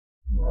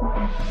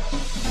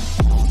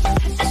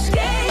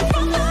Escape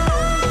from love.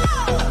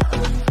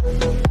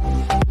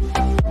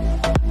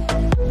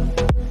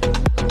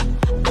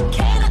 I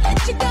cannot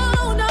let you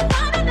go,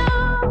 nobody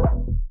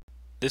knows.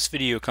 This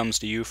video comes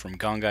to you from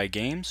Gongaii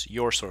Games,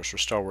 your source for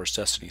Star Wars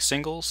Destiny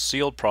singles,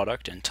 sealed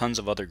product, and tons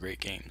of other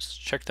great games.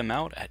 Check them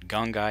out at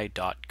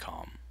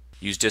gongaii.com.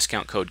 Use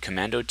discount code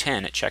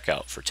COMMANDO10 at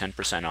checkout for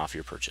 10% off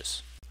your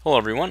purchase. Hello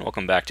everyone,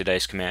 welcome back to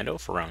Dice Commando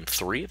for round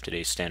 3 of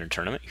today's standard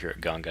tournament here at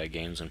Gongaii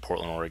Games in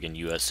Portland, Oregon,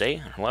 USA.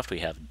 On our left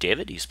we have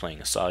David. He's playing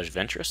Asajj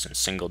Ventress and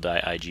single die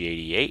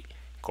IG-88.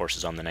 Of course,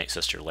 is on the Night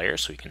Sister layer,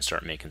 so he can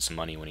start making some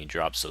money when he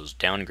drops those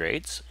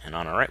downgrades. And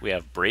on our right we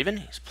have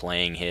Braven. He's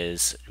playing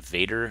his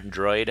Vader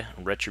Droid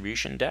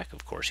Retribution deck.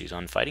 Of course, he's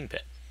on Fighting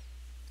Pit.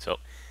 So,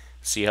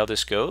 see how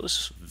this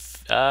goes.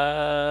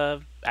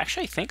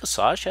 Actually, I think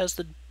Asajj has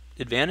the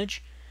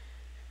advantage.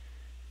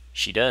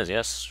 She does,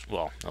 yes.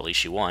 Well, at least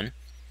she won.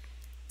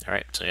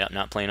 Alright, so yeah,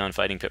 not playing on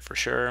Fighting Pit for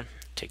sure.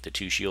 Take the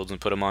 2 shields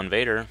and put them on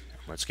Vader.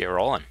 Let's get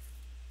rolling.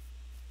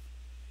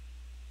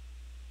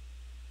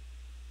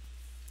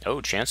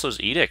 Oh, Chancellor's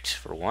Edict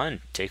for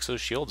 1. Takes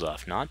those shields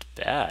off. Not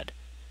bad.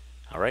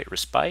 Alright,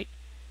 Respite.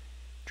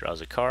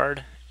 Draws a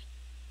card.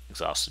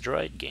 Exhausts the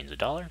droid. Gains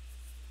 $1.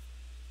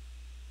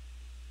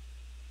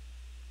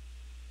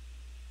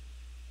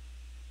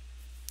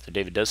 So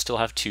David does still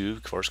have 2,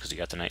 of course, because he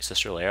got the Night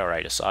Sister layer.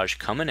 Alright, Asajj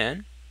coming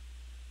in.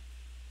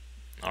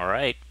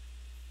 Alright.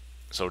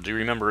 So do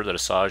remember that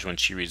Asajj, when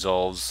she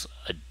resolves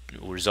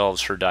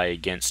her die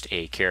against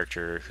a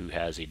character who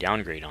has a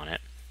downgrade on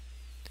it,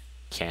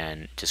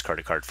 can discard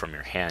a card from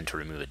your hand to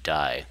remove a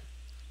die.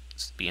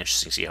 It'll be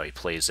interesting to see how he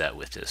plays that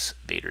with this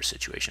Vader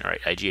situation.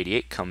 Alright,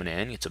 IG-88 coming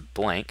in. It's a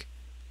blank.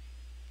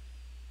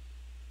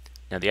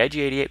 Now the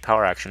IG-88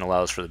 power action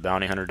allows for the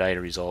bounty hunter die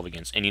to resolve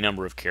against any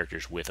number of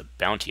characters with a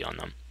bounty on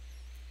them.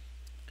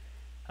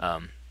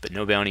 But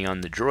no bounty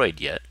on the droid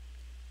yet.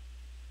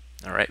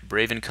 Alright,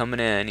 Braven coming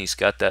in. He's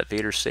got that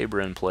Vader Saber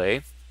in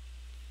play.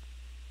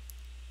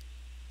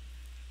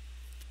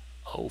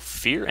 Oh,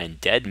 Fear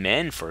and Dead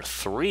Men for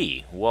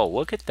 3. Whoa,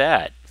 look at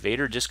that.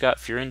 Vader just got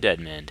Fear and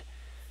Dead Men.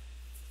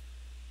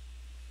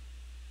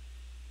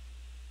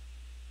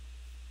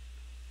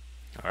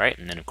 Alright,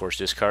 and then of course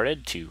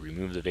discarded to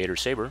remove the Vader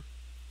Saber.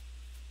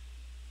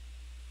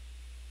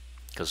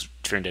 Because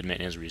Fear and Dead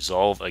Men is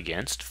resolve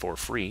against for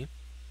free.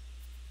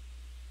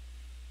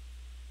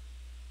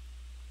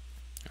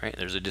 Alright,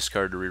 there's a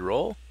discard to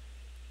reroll.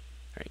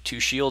 Alright,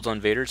 2 shields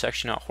on Vader. It's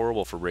actually not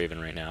horrible for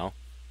Braven right now.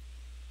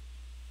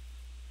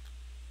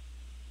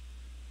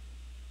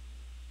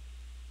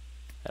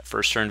 That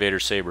first turn Vader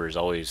Saber is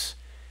always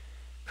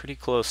pretty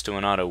close to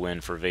an auto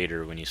win for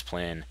Vader when he's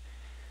playing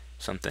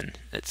something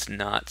that's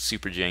not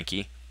super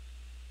janky.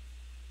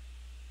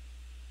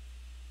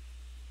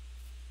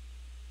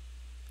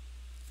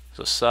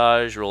 So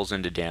Asajj rolls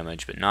into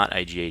damage, but not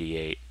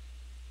IG-88.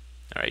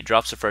 Alright,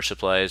 drops the fresh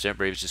supplies. Yeah,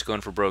 Brave's just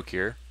going for broke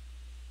here.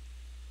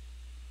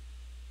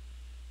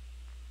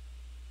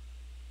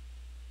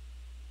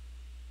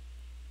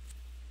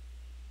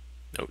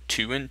 Oh,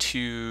 2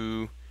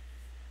 into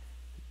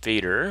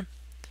Vader.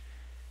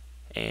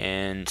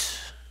 And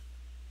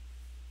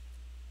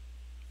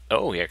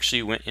oh, he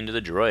actually went into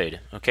the droid.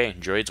 Okay,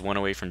 droid's 1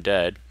 away from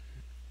dead.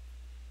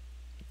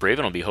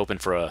 Braven will be hoping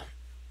for a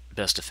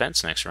best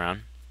defense next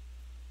round.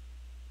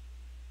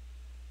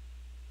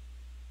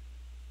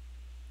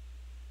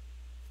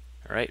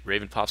 Alright,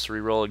 Braven pops the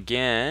reroll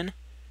again.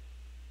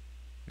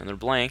 Another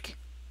blank.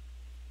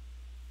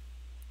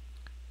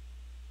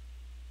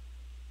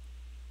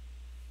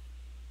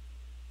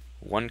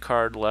 One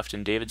card left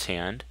in David's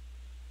hand.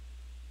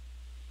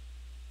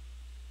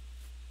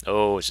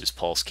 Oh, it's his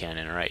pulse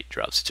cannon. Alright,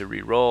 drops it to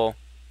reroll.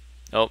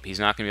 Oh, he's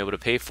not going to be able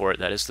to pay for it.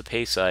 That is the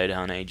pay side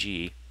on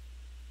IG.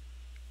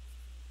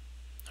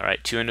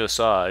 Alright, 2 into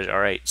Asajj.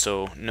 Alright,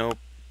 so nope.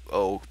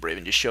 Oh,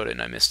 Braven just showed it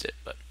and I missed it.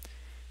 But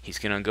he's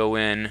going to go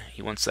in.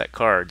 He wants that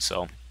card,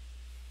 so.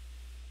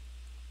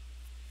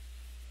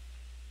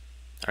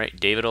 Alright,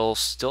 David will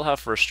still have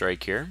first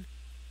strike here.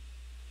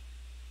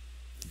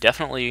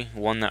 Definitely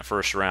won that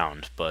first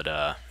round, but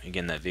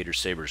again, that Vader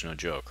Saber's no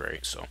joke,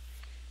 right? So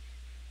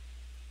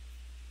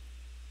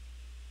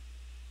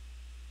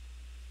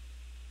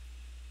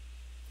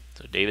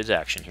David's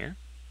action here.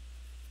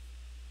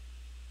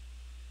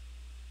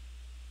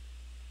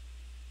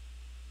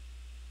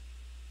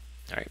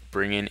 Alright,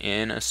 bringing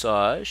in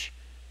Asajj.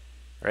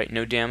 Alright,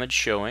 no damage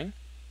showing.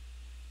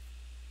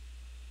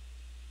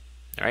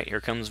 Alright,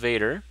 here comes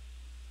Vader.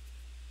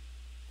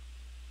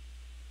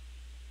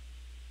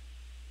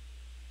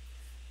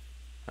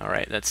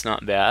 Alright, that's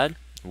not bad.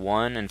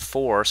 1 and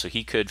 4, so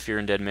he could Fear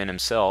and Dead Men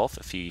himself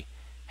if he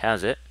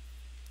has it.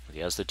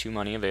 He has the 2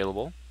 money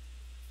available.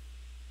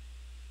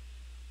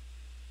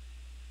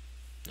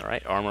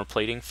 Alright, armor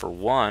plating for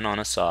 1 on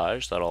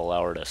Asajj. That'll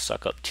allow her to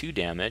suck up 2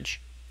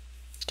 damage.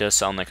 It does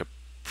sound like a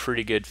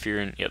pretty good Fear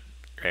and... Yep,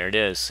 there it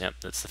is. Yep,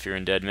 that's the Fear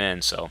and Dead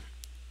Men. So,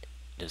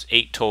 it does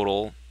 8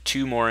 total.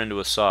 2 more into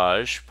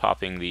Asajj,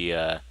 popping the...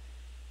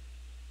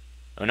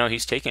 Oh, no,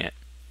 he's taking it.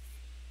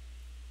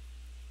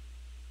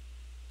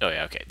 Oh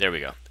yeah, okay, there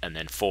we go. And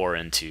then 4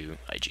 into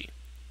IG.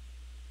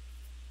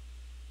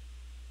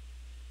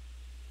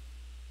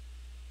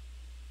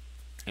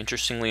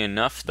 Interestingly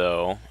enough,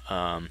 though,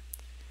 Braven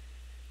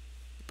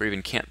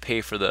can't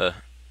pay for the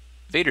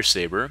Vader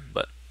Saber,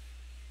 but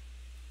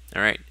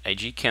alright,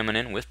 IG coming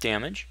in with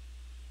damage.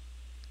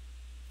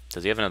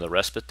 Does he have another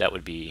respite? That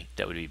would be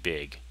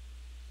big.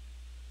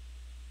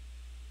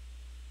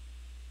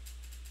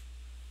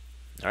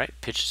 Alright,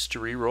 pitches to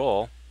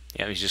re-roll.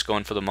 Yeah, he's just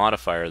going for the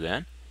modifier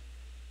then.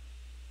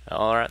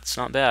 Alright, it's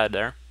not bad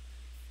there.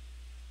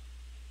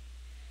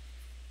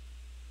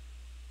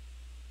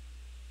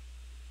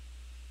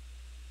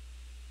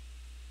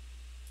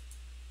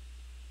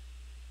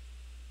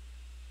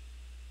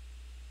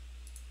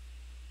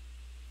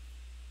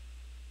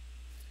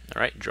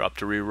 Alright, drop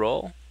to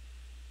re-roll.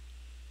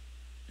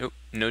 Nope,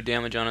 no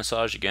damage on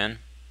Asajj again.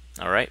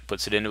 Alright,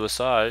 puts it into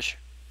Asajj.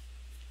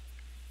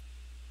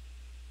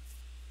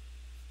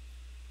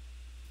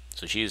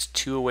 So she is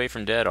 2 away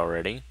from dead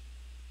already.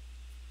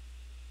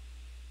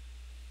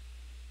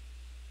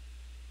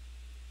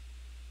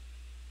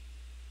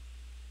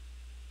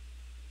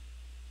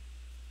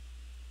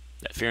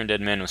 That Fear Undead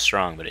Men was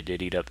strong, but it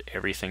did eat up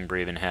everything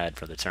Braven had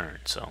for the turn,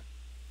 so.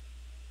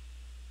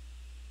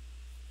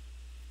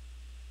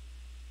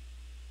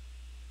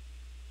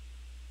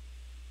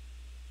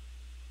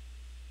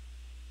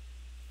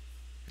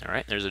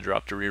 Alright, there's a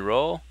drop to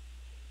re-roll.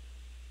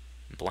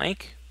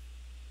 Blank.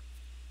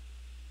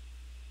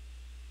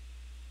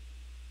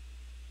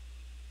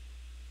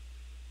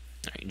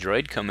 Alright,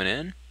 Droid coming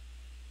in.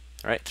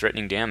 Alright,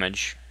 threatening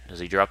damage. Does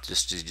he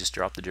just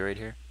drop the Droid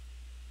here?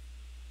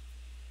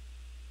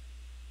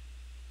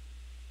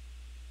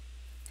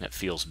 That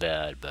feels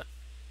bad, but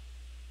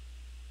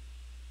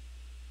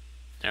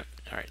yep.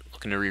 Alright,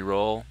 looking to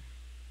re-roll.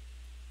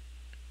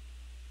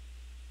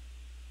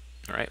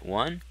 Alright,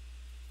 1.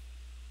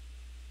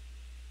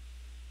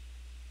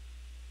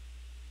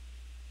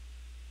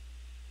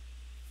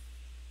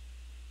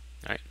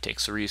 Alright,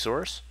 takes the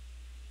resource.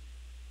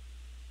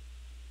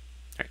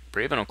 Alright,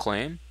 Braven will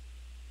claim.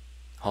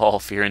 Oh,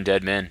 Fear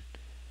Undead Men.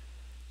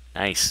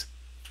 Nice.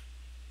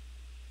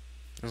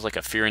 There's like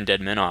a Fear Undead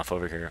Men off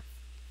over here.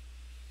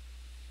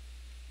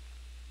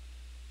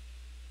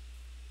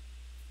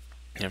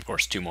 And of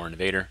course, 2 more into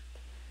Vader.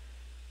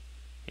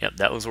 Yep,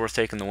 that was worth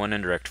taking the 1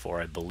 indirect for,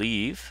 I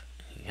believe.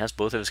 He has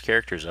both of his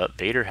characters up.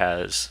 Vader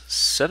has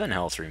 7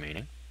 health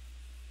remaining.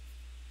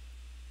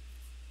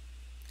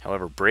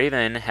 However,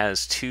 Braven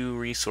has 2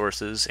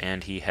 resources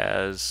and he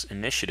has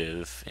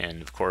initiative.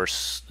 And of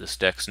course, this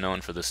deck's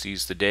known for the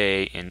Seize the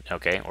Day.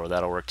 Okay, or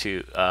that'll work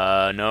too.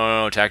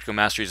 No, Tactical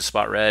Mastery is a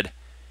spot red.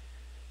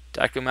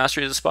 Tactical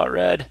Mastery is a spot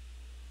red.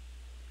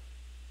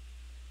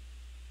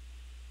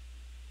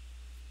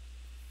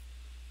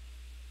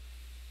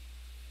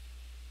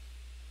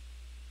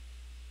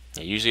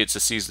 Yeah, usually it's a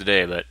Seize the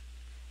Day, but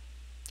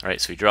alright,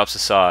 so he drops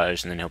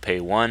Asajj and then he'll pay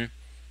 1,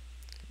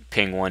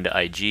 ping 1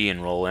 to IG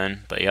and roll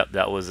in. But yep,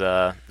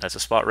 that's a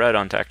spot red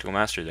on Tactical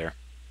Mastery there.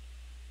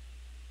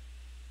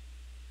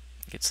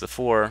 Gets the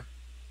 4.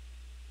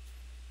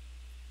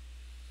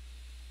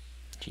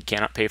 He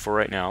cannot pay for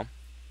right now.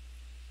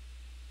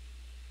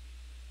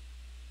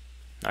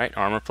 Alright,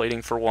 armor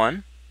plating for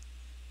 1.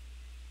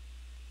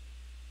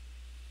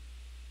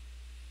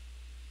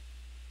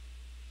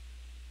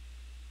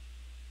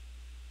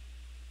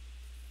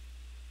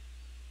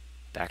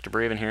 Back to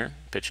Braven here,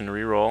 pitching to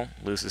re-roll.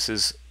 Loses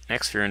his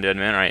next Fear Undead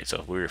Men. Alright,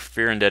 so we're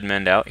Fear Undead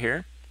Men out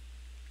here.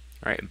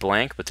 Alright,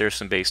 blank, but there's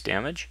some base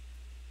damage.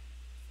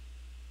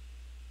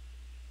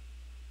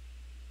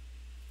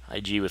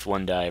 IG with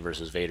 1 die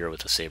versus Vader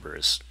with a saber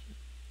is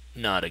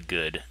not a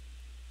good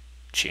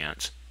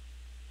chance.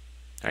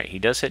 Alright, he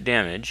does hit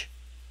damage.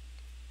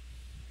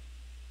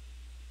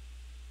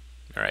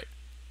 Alright,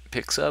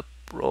 picks up,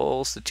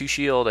 rolls the 2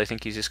 shield. I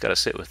think he's just got to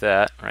sit with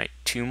that. Alright,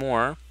 2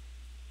 more.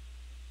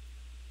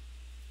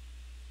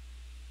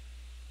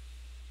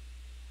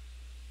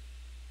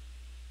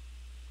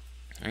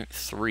 Alright,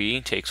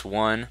 3, takes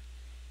 1.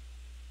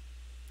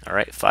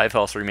 Alright, 5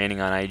 health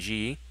remaining on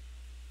IG.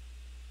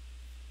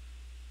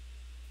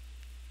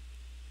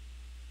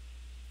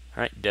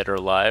 Alright, dead or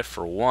alive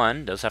for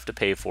 1, does have to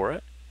pay for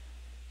it.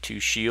 2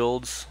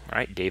 shields.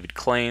 Alright, David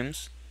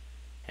claims.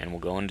 And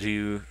we'll go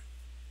into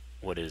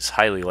what is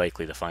highly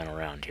likely the final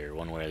round here,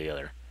 one way or the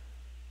other.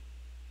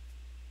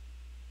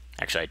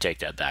 Actually, I take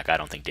that back. I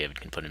don't think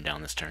David can put him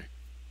down this turn.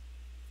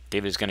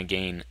 David is going to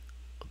gain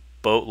a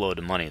boatload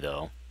of money,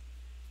 though.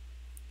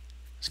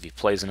 So if he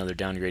plays another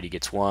downgrade, he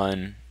gets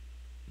 1.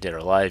 Dead or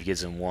alive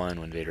gives him 1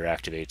 when Vader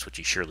activates, which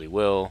he surely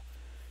will.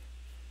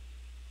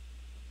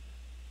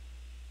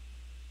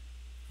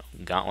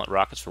 Gauntlet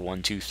rockets for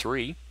 1, 2,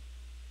 3.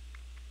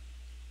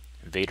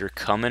 Vader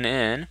coming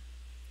in.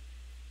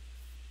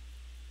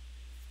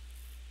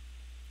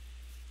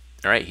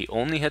 Alright, he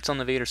only hits on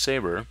the Vader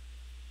Saber.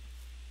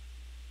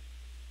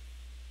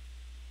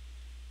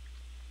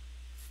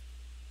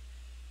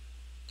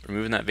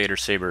 Removing that Vader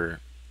Saber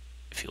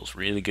feels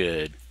really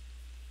good,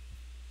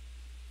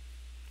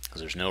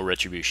 because there's no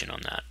retribution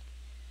on that.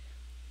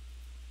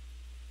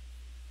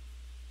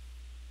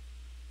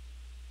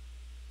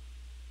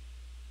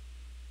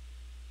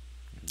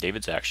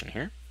 David's action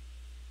here.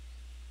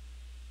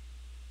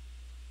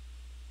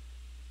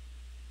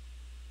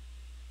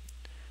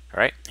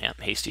 Alright, yeah,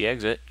 hasty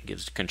exit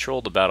gives control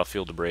of the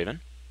battlefield to Braven.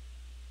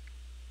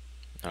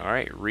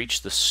 Alright,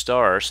 reach the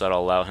star, so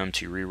that'll allow him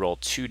to reroll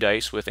 2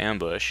 dice with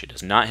ambush. It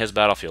is not his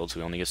battlefield, so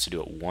he only gets to do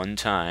it 1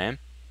 time.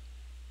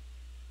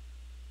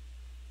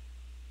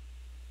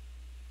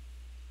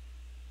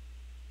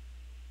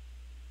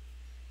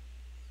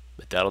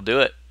 But that'll do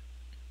it.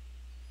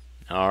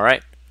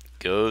 Alright,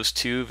 goes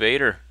to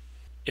Vader.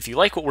 If you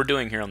like what we're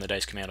doing here on the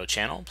Dice Commando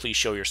channel, please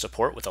show your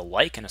support with a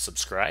like and a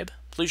subscribe.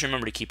 Please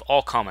remember to keep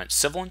all comments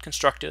civil and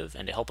constructive,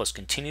 and to help us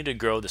continue to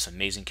grow this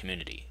amazing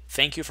community.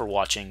 Thank you for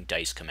watching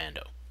Dice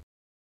Commando.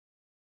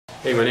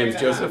 Hey, my name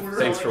is Joseph.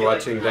 Thanks for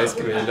watching Dice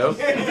Commando.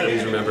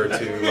 Please remember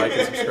to like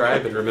and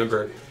subscribe, and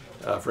remember,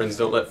 friends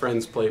don't let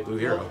friends play Blue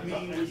Hero.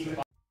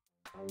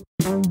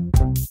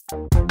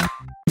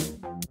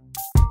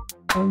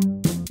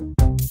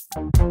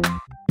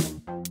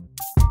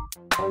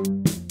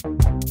 Thank you.